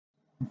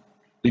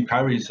Lee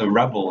Perry's a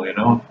rebel, you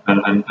know,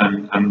 and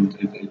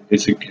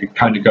it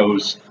kind of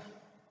goes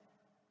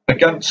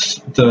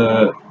against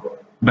the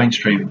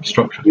mainstream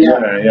structure.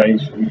 Yeah,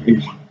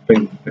 he's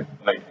been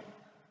like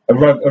a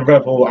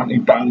rebel,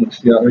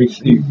 anti-banks. You know, he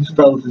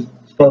spells his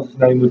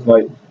name with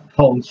like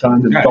pound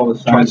sign and dollar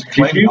sign.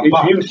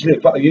 He's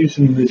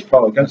using this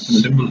power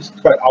against them. It's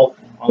quite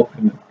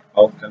alchemy.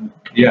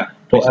 Yeah,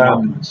 but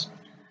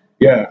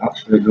yeah,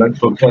 absolutely.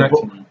 But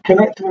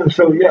connecting them.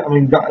 So yeah, I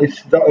mean that is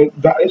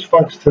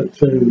thanks to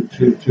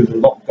the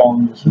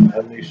lockdowns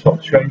and these sort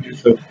of changes.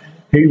 So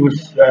he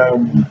was.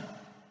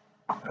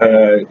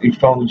 He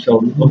found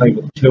himself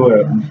unable to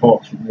tour.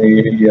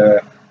 Unfortunately, he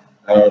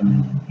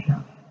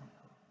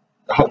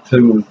had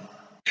to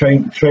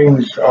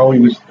change how he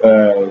was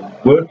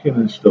working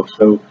and stuff.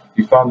 So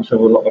he found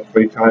himself a lot of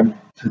free time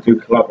to do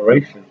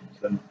collaborations.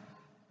 And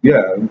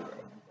yeah,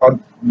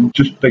 I'm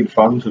just big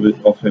fans of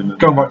him.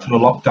 Going back to the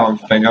lockdown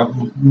thing,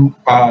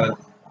 I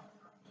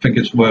think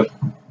it's worth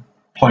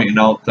pointing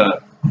out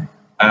that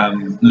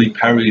Lee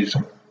Perry's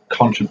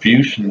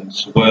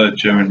contributions were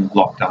during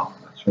lockdown.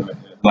 That's right. Yeah.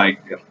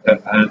 Like,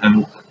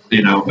 and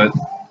you know,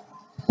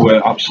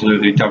 we're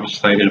absolutely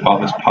devastated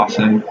about this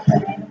passing,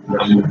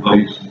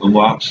 and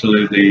we're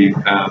absolutely,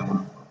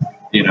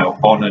 you know,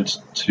 honoured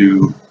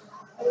to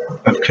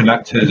have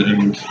connected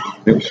and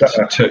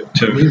to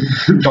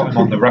got him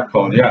on the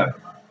record. Yeah,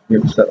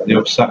 You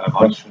upset him.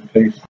 Rest in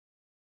peace.